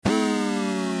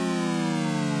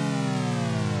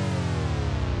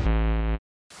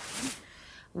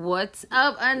What's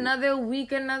up? Another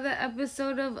week, another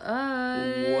episode of us.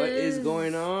 What is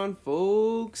going on,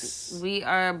 folks? We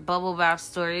are Bubble Bath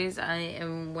Stories. I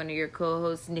am one of your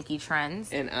co-hosts, Nikki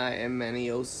Trends. And I am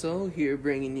Manioso, here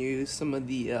bringing you some of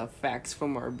the facts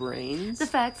from our brains. The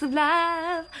facts of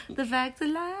life. The facts of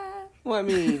life. Well, I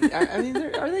mean,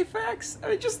 are they facts? I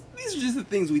mean, these are just the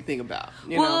things we think about.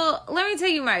 You know? Let me tell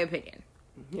you my opinion.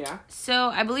 Yeah. So,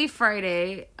 I believe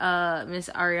Friday, Miss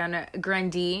Ariana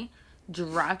Grande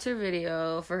dropped her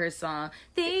video for her song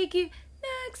Thank You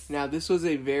Next. Now this was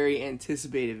a very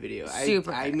anticipated video.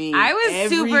 Super. I mean, I was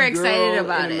super excited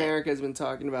about it. In America has been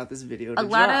talking about this video. A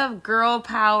lot of girl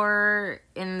power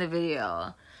in the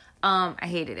video. I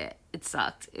hated it. It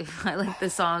sucked. I liked the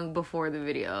song before the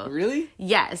video. Really?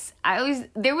 Yes.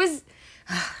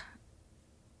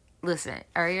 Listen,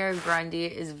 Ariana Grande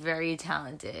is very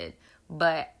talented,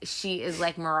 but she is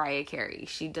like Mariah Carey.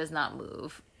 She does not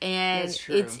move. And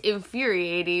it's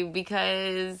infuriating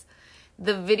because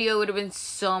the video would have been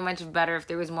so much better if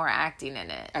there was more acting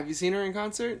in it. Have you seen her in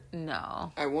concert?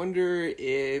 No. I wonder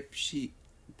if she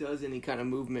does any kind of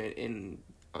movement in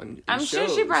I'm shows. sure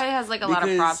she probably has like a lot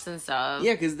of props and stuff.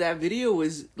 Yeah, because that video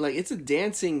was like, it's a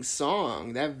dancing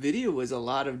song. That video was a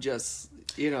lot of just,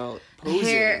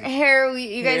 posing. Hair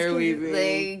weaving,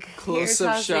 like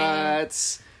close-up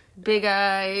shots, big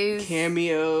eyes,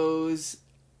 cameos.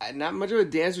 Not much of a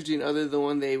dance routine other than the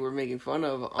one they were making fun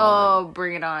of.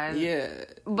 Bring It On. Yeah.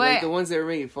 But like the ones they were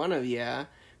making fun of, yeah.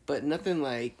 But nothing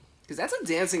like... Because that's a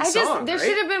dancing song, There right?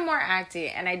 should have been more acting,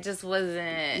 and I just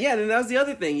wasn't... Yeah, and that was the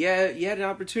other thing. Yeah, you had an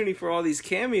opportunity for all these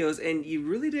cameos, and you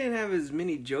really didn't have as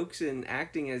many jokes and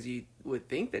acting as you would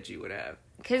think that you would have.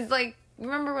 Because,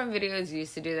 remember when videos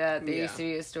used to do that? There used to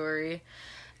be a story.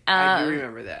 I do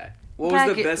remember that. What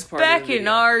was the best part of the video? Back in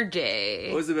our day.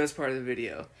 What was the best part of the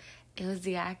video? It was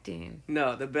the acting.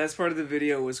 No, the best part of the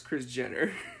video was Kris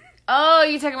Jenner. Oh,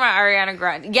 you talking about Ariana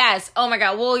Grande? Yes. Oh my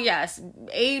God. Well, yes.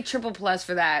 A++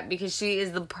 for that because she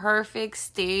is the perfect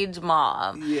stage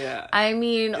mom. Yeah. I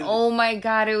mean, oh my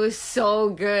God, it was so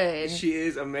good. She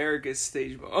is America's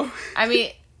stage mom. I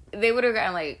mean, they would have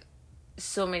gotten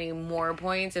so many more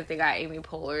points if they got Amy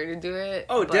Poehler to do it.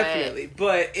 Oh, definitely.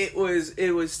 But it was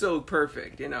still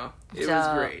perfect, It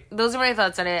was great. Those are my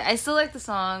thoughts on it. I still like the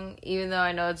song, even though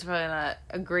I know it's probably not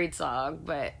a great song,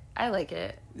 but I like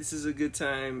it. This is a good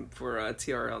time for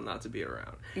TRL not to be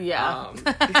around. Yeah.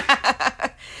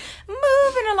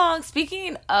 Moving along.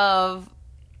 Speaking of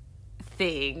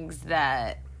things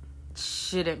that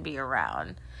shouldn't be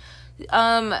around,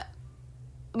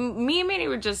 me and Manny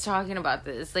were just talking about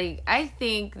this. I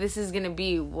think this is going to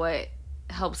be what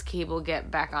helps cable get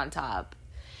back on top.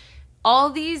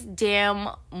 All these damn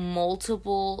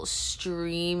multiple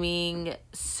streaming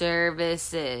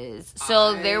services.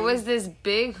 So there was this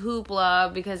big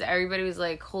hoopla because everybody was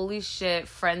like, holy shit,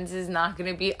 Friends is not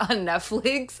going to be on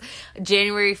Netflix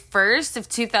January 1st of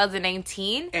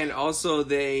 2019. And also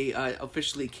they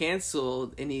officially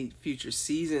canceled any future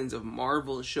seasons of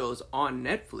Marvel shows on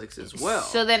Netflix as well.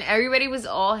 So then everybody was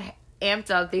all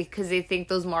amped up because they think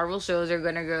those Marvel shows are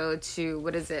going to go to,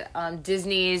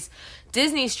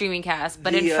 Disney streaming cast,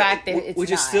 but in fact, it's not.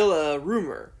 Which is still a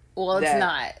rumor. Well, it's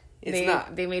not. It's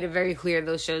not. They made it very clear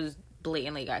those shows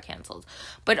blatantly got canceled.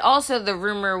 But also the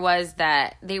rumor was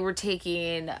that they were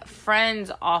taking Friends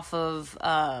off of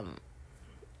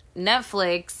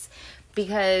Netflix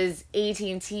because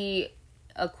AT&T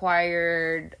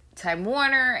acquired Time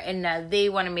Warner, and now they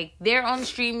want to make their own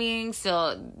streaming.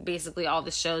 So basically, all the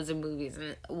shows and movies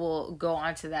will go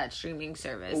onto that streaming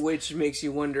service. Which makes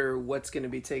you wonder what's going to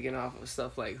be taken off of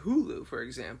stuff like Hulu, for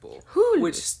example. Hulu,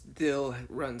 which still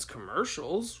runs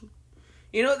commercials.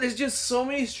 There's just so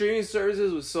many streaming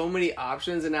services with so many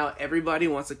options, and now everybody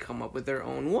wants to come up with their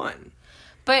own one.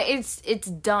 But it's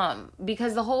dumb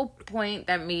because the whole point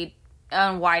that made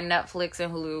why Netflix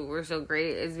and Hulu were so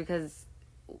great is because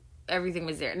everything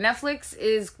was there. Netflix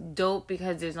is dope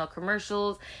because there's no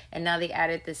commercials, and now they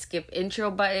added the skip intro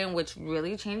button, which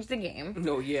really changed the game.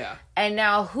 Oh, yeah. And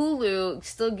now Hulu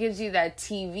still gives you that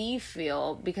TV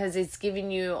feel because it's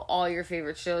giving you all your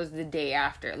favorite shows the day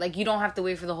after. You don't have to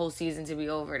wait for the whole season to be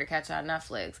over to catch on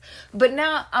Netflix. But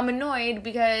now I'm annoyed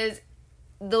because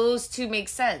those two make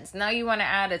sense. Now you want to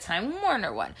add a Time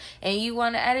Warner one, and you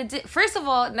want to add first of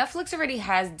all, Netflix already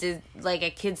has a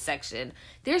kids section.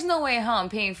 There's no way in hell I'm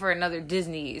paying for another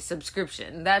Disney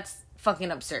subscription. That's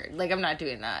fucking absurd. I'm not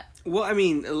doing that. Well, I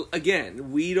mean,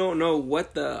 again, we don't know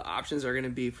what the options are going to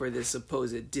be for this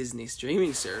supposed Disney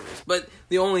streaming service, but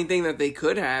the only thing that they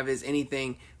could have is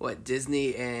anything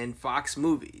Disney and Fox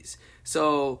movies.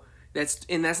 So that's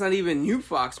not even new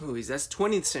Fox movies. That's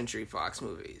 20th Century Fox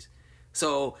movies.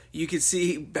 So you could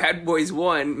see Bad Boys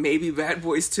 1, maybe Bad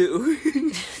Boys 2.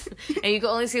 And you can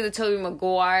only see the Tobey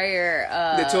Maguire.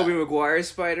 The Tobey Maguire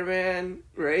Spider-Man,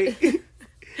 right?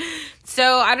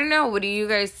 So, I don't know. What do you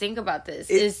guys think about this?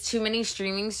 Is too many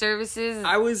streaming services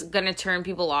going to turn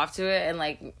people off to it and,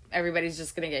 like, everybody's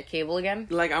just going to get cable again?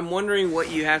 Like, I'm wondering what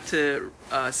you have to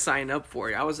sign up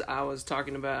for. I was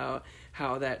talking about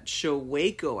how that show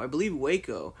Waco, I believe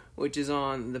Waco, which is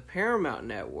on the Paramount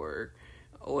Network,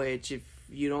 which if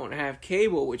you don't have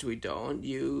cable, which we don't,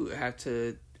 you have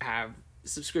to have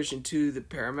subscription to the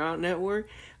Paramount Network.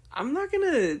 I'm not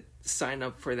going to sign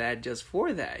up for that just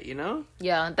for that, you know?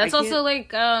 Yeah, that's also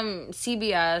like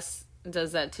CBS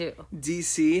does that too.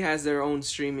 DC has their own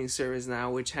streaming service now,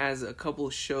 which has a couple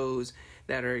shows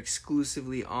that are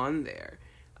exclusively on there.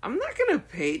 I'm not gonna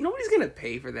pay. Nobody's gonna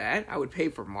pay for that. I would pay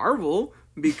for Marvel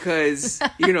because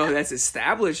you know that's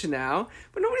established now.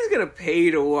 But nobody's gonna pay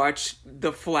to watch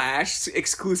The Flash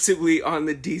exclusively on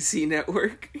the DC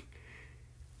network.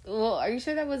 Well, are you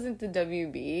sure that wasn't the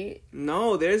WB?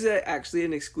 No, there's actually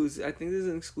an exclusive. I think there's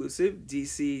an exclusive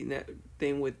DC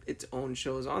thing with its own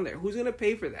shows on there. Who's gonna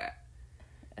pay for that?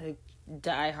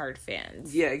 Die-hard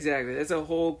fans. Yeah, exactly. That's a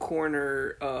whole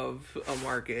corner of a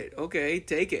market. Okay,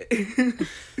 take it.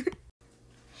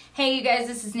 Hey you guys,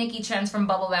 this is Nikki Trends from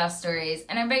Bubble Bath Stories,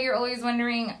 and I bet you're always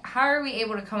wondering, how are we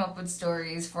able to come up with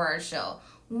stories for our show?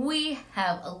 We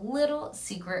have a little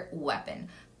secret weapon,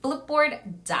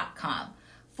 Flipboard.com.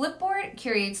 Flipboard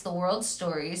curates the world's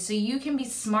stories so you can be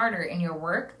smarter in your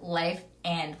work, life,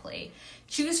 and play.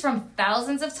 Choose from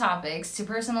thousands of topics to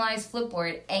personalize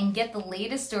Flipboard and get the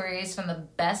latest stories from the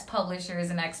best publishers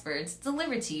and experts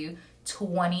delivered to you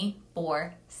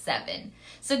 24/7.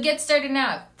 So get started now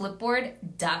at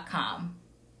Flipboard.com.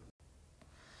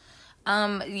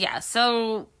 Yeah,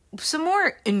 so some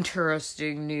more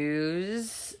interesting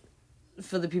news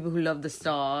for the people who love the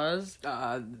stars.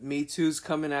 Me Too's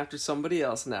coming after somebody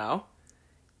else now.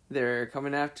 They're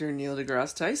coming after Neil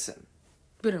deGrasse Tyson.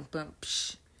 I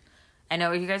know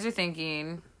what you guys are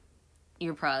thinking.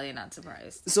 You're probably not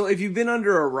surprised. So if you've been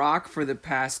under a rock for the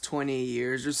past 20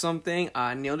 years or something,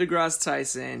 Neil deGrasse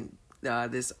Tyson,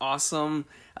 this awesome,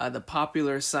 the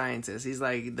popular scientist, he's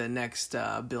like the next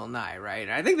Bill Nye, right?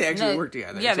 I think they actually work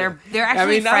together. Yeah, too. they're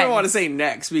actually friends. I don't want to say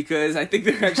next because I think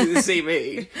they're actually the same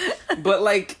age. But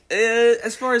like,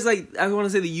 as far as like, I want to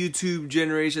say the YouTube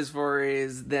generation, as far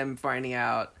as them finding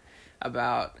out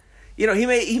about, you know,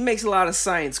 he makes a lot of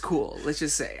science cool. Let's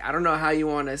just say. I don't know how you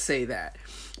want to say that.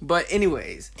 But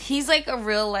anyways, he's like a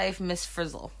real life Miss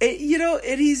Frizzle.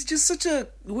 And he's just such a,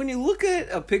 when you look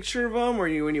at a picture of him or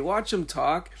when you watch him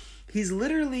talk, he's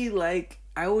literally like,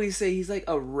 I always say he's like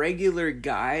a regular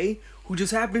guy who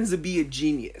just happens to be a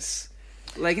genius.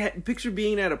 Like, picture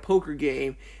being at a poker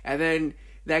game and then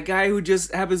that guy who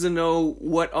just happens to know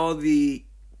what all the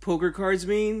poker cards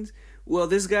means. Well,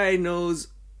 this guy knows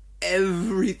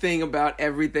everything about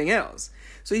everything else.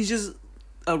 So he's just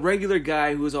a regular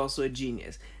guy who is also a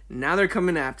genius. Now they're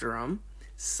coming after him.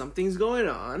 Something's going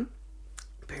on.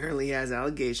 Apparently he has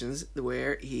allegations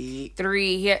where Neil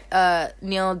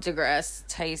deGrasse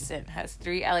Tyson has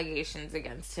 3 allegations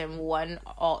against him. One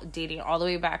dating all the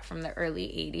way back from the early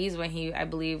 80s when he, I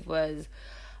believe, was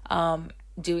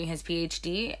doing his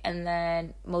PhD. And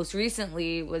then most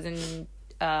recently was in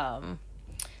the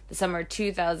summer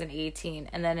 2018,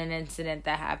 and then an incident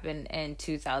that happened in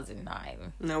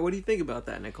 2009. Now, what do you think about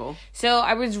that, Nicole? So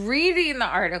I was reading the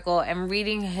article and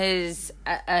reading his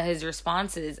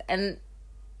responses, and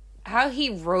how he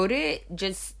wrote it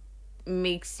just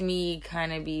makes me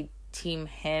kind of be team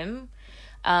him.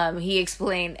 He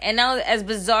explained, and now as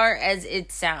bizarre as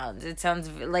it sounds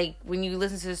like when you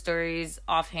listen to the stories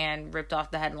offhand, ripped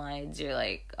off the headlines, you're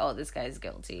like, oh, this guy's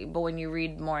guilty. But when you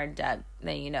read more in depth,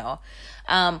 then you know.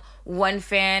 One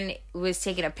fan was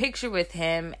taking a picture with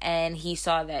him and he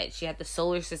saw that she had the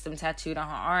solar system tattooed on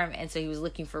her arm, and so he was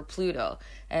looking for Pluto.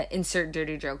 Insert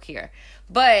dirty joke here.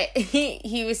 But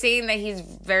he was saying that he's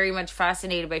very much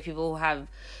fascinated by people who have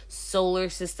solar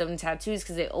system tattoos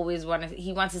because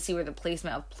he wants to see where the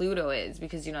placement of Pluto is,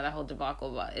 because you know that whole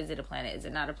debacle about, is it a planet, is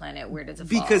it not a planet, where does it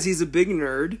fall? Because he's a big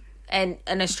nerd. And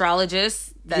an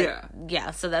astrologist.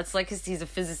 Yeah, so that's like he's a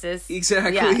physicist.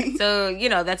 Exactly. Yeah, so, you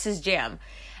know, that's his jam.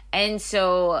 And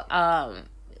so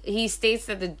he states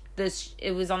that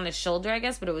it was on the shoulder, I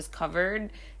guess, but it was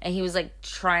covered. And he was, like,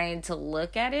 trying to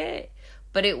look at it.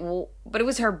 But it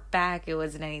was her back. It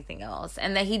wasn't anything else.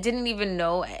 And that he didn't even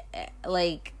know,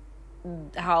 like,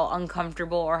 how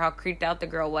uncomfortable or how creeped out the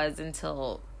girl was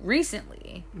until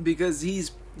recently. Because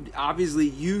he's obviously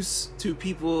used to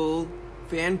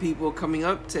fan people coming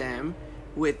up to him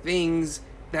with things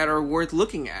that are worth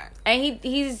looking at. And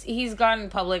he's gone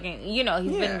public, and he's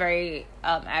been Yeah. very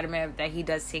adamant that he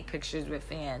does take pictures with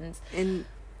fans. And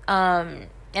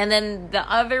And then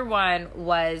the other one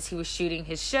was he was shooting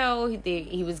his show.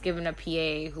 He was given a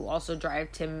PA who also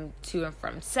drove him to and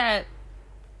from set,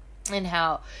 and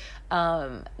how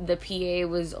the PA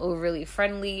was overly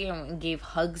friendly and gave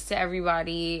hugs to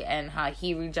everybody, and how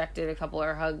he rejected a couple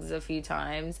of hugs a few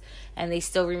times, and they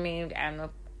still remained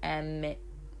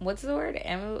what's the word?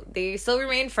 They still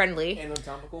remained friendly.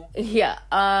 Anatomical? Yeah.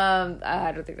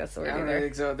 I don't think that's the word I don't either.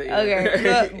 think so.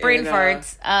 Okay. Brain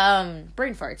farts.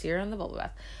 Brain farts. You're in the bubble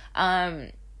bath.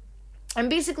 And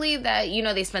basically that,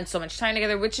 they spent so much time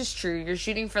together, which is true. You're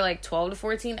shooting for like 12 to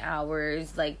 14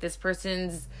 hours. Like, this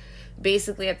person's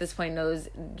basically at this point knows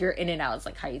you're in and out. It's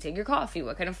like how you take your coffee,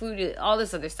 what kind of food, all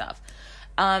this other stuff.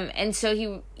 And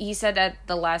so he said that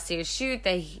the last day of shoot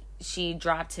that she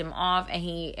dropped him off, and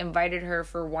he invited her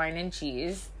for wine and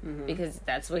cheese, because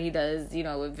that's what he does,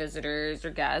 with visitors or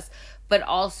guests, but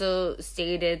also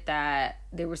stated that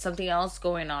there was something else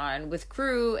going on with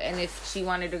crew, and if she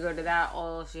wanted to go to that,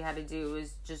 all she had to do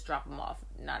was just drop him off.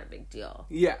 Not a big deal.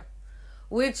 Yeah.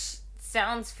 Which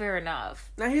sounds fair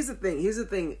enough. Now, here's the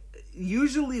thing.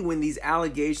 Usually when these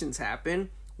allegations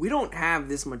happen, we don't have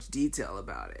this much detail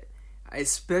about it,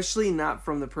 especially not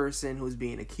from the person who's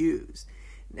being accused.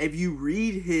 If you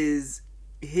read his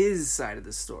side of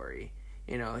the story,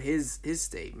 his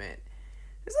statement,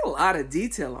 there's a lot of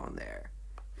detail on there.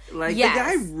 Like, yes. The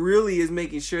guy really is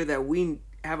making sure that we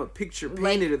have a picture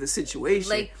painted of the situation.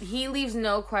 Like, he leaves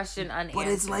no question unanswered. But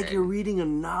it's like you're reading a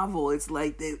novel. It's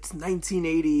like it's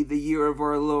 1980, the year of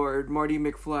our Lord. Marty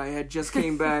McFly had just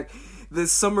came back. The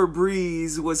summer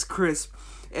breeze was crisp.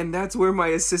 And that's where my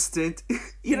assistant,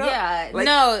 Yeah. Like,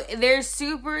 no, they're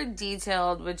super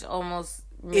detailed, which almost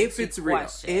makes if it's you real,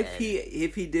 question.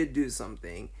 if he did do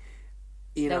something,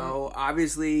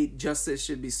 obviously justice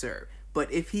should be served.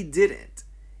 But if he didn't,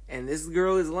 and this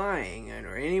girl is lying,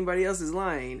 or anybody else is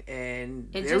lying, and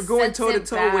they're going toe to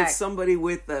toe with somebody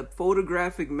with a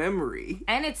photographic memory,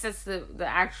 and it sets the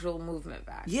actual movement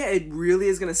back. Yeah, it really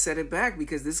is going to set it back,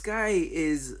 because this guy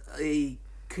is a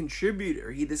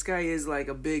contributor. This guy is like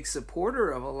a big supporter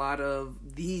of a lot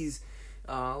of these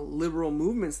liberal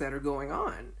movements that are going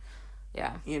on.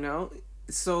 Yeah.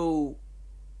 So,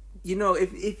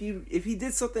 if he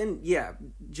did something, yeah,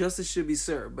 justice should be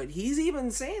served. But he's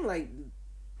even saying, like,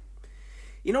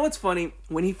 what's funny?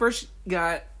 When he first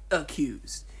got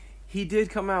accused, he did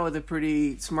come out with a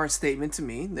pretty smart statement to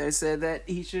me that said that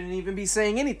he shouldn't even be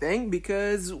saying anything,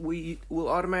 because we will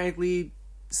automatically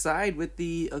side with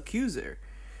the accuser.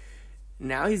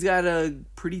 Now he's got a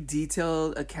pretty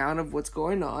detailed account of what's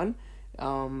going on.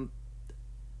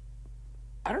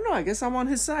 I don't know. I guess I'm on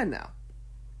his side now.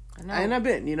 I know. And I've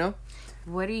been,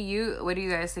 What do you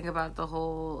guys think about the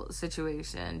whole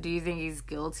situation? Do you think he's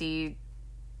guilty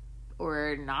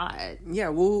or not? Yeah,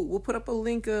 we'll put up a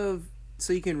link so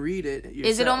you can read it yourself.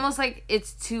 Is it almost like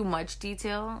it's too much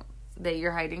detail that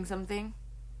you're hiding something?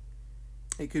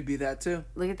 It could be that too.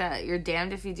 Look at that. You're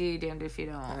damned if you do, damned if you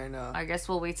don't. I know. I guess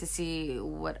we'll wait to see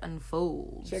what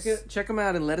unfolds. Check them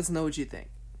out and let us know what you think.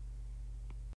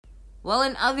 Well,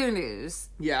 in other news,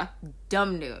 Yeah.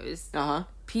 dumb news, Uh-huh.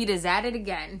 PETA's at it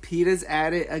again. PETA's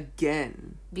at it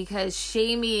again. Because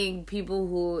shaming people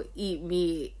who eat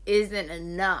meat isn't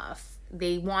enough.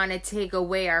 They want to take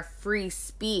away our free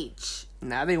speech.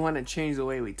 Now they want to change the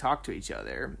way we talk to each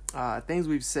other. Things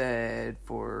we've said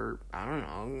for,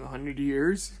 100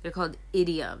 years. They're called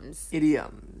idioms.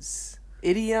 Idioms.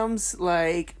 Idioms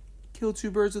like kill two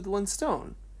birds with one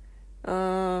stone.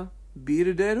 Beat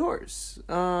a dead horse.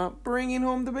 Bringing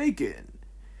home the bacon.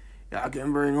 I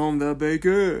can bring home the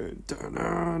bacon.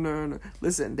 Da-na-na-na.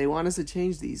 Listen, they want us to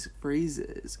change these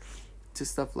phrases to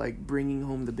stuff like bringing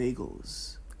home the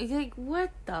bagels. Like,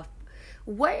 what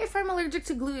if I'm allergic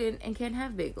to gluten and can't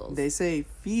have bagels? They say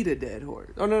feed a dead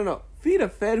horse. Oh, no. Feed a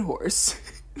fed horse.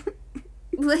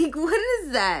 Like, what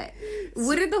is that?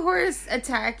 Wouldn't the horse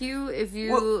attack you if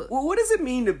you... Well, what does it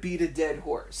mean to beat a dead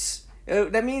horse?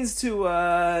 That means to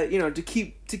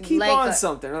keep Like on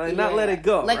something, like not let it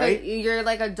go, like right? You're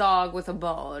like a dog with a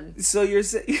bone. So you're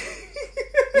saying...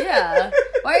 Yeah.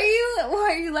 Why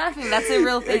are you laughing? That's a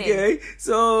real thing. Okay,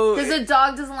 so... Because a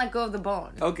dog doesn't let go of the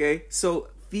bone. Okay, so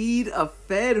feed a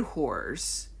fed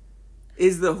horse.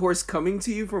 Is the horse coming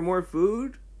to you for more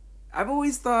food? I've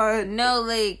always thought... No,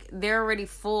 like, they're already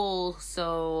full,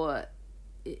 so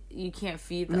you can't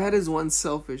feed them. That is one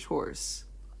selfish horse.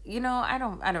 I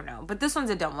don't know. But this one's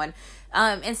a dumb one.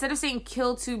 Instead of saying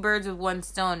kill two birds with one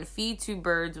stone, feed two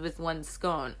birds with one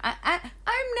scone. I'm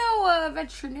no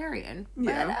veterinarian, but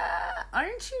Yeah.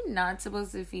 aren't you not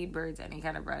supposed to feed birds any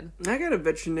kind of bread? I got a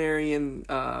veterinarian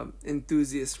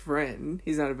enthusiast friend.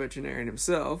 He's not a veterinarian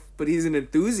himself, but he's an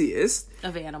enthusiast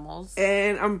Of animals.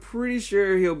 and I'm pretty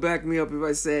sure he'll back me up if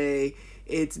I say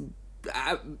it's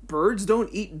birds don't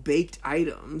eat baked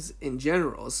items in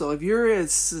general. So if you're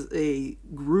a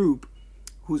group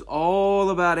who's all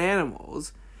about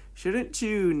animals, shouldn't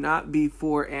you not be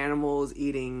for animals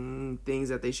eating things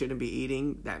that they shouldn't be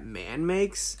eating that man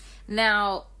makes?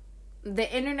 Now, the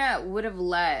internet would have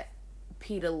let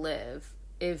PETA live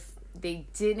if they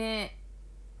didn't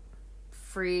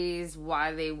phrase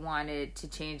why they wanted to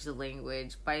change the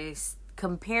language by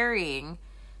comparing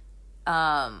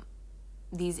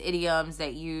these idioms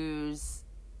that use,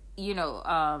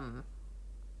 I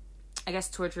guess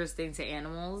torturous things to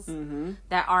animals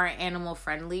that aren't animal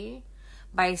friendly,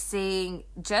 by saying,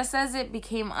 just as it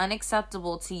became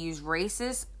unacceptable to use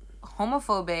racist,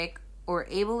 homophobic, or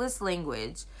ableist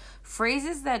language,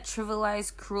 phrases that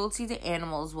trivialize cruelty to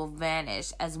animals will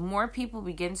vanish as more people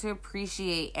begin to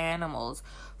appreciate animals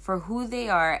for who they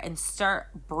are and start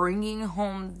bringing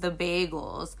home the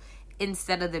bagels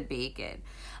instead of the bacon.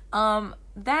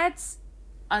 That's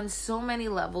on so many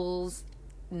levels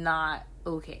not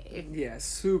okay. Yeah,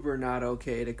 super not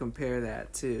okay to compare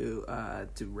that to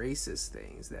racist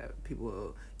things that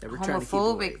people that we're trying to keep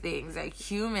away. Homophobic things that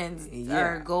humans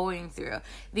are going through.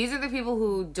 These are the people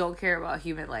who don't care about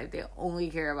human life. They only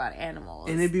care about animals.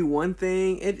 And it'd be one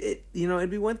thing. It'd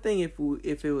be one thing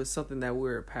if it was something that we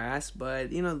were past, but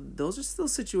those are still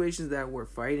situations that we're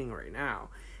fighting right now.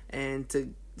 And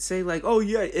to say like, oh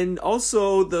yeah, and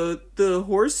also the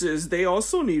horses, they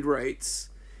also need rights.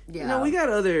 Yeah. We got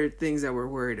other things that we're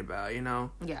worried about,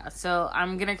 Yeah, so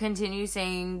I'm going to continue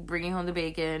saying bringing home the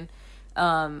bacon,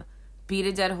 beat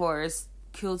a dead horse,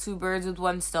 kill two birds with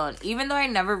one stone. Even though I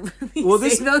never really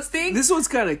say those things. This one's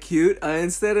kind of cute.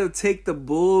 Instead of take the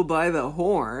bull by the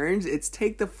horns, it's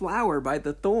take the flower by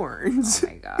the thorns. Oh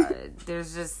my God.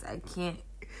 There's just, I can't.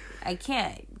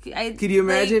 Can you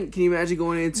imagine? Can you imagine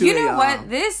going into? You know what?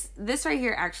 This right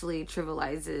here actually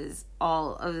trivializes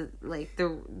all of like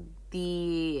the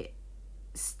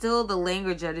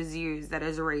language that is used that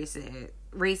is racist,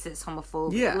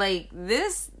 homophobic. Yeah. Like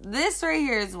this right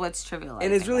here is what's trivializing.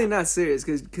 And it's really not serious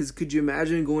because could you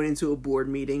imagine going into a board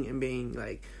meeting and being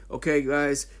like, okay,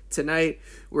 guys, tonight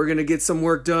we're gonna get some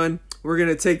work done. We're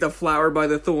gonna take the flower by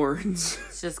the thorns.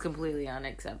 It's just completely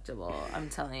unacceptable. I'm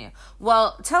telling you.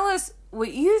 Well, tell us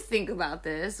what you think about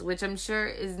this, which I'm sure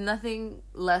is nothing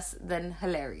less than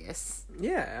hilarious.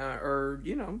 Yeah, or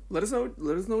let us know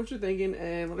what you're thinking,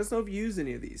 and let us know if you use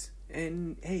any of these.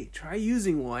 And hey, try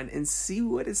using one and see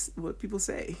what people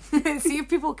say. See if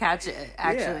people catch it.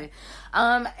 Actually,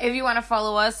 yeah. If you want to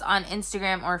follow us on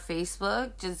Instagram or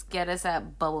Facebook, just get us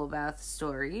at Bubble Bath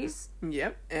Stories.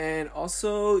 Yep, and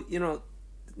also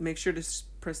make sure to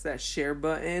press that share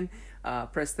button.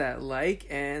 Press that like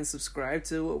and subscribe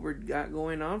to what we got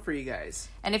going on for you guys.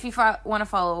 And if you want to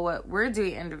follow what we're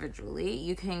doing individually,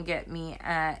 you can get me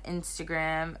at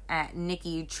Instagram at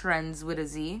Nikki Trends with a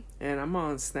Z. And I'm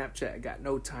on Snapchat. Got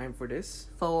no time for this.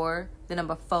 4, the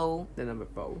number 4. The number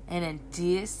 4. And then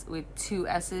Dias with 2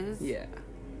 S's. Yeah.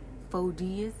 4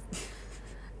 Dias.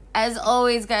 As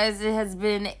always, guys, it has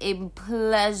been a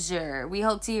pleasure. We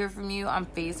hope to hear from you on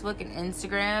Facebook and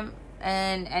Instagram.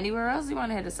 And anywhere else you want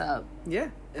to hit us up. Yeah.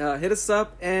 Hit us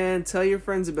up and tell your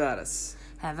friends about us.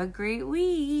 Have a great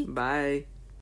week. Bye.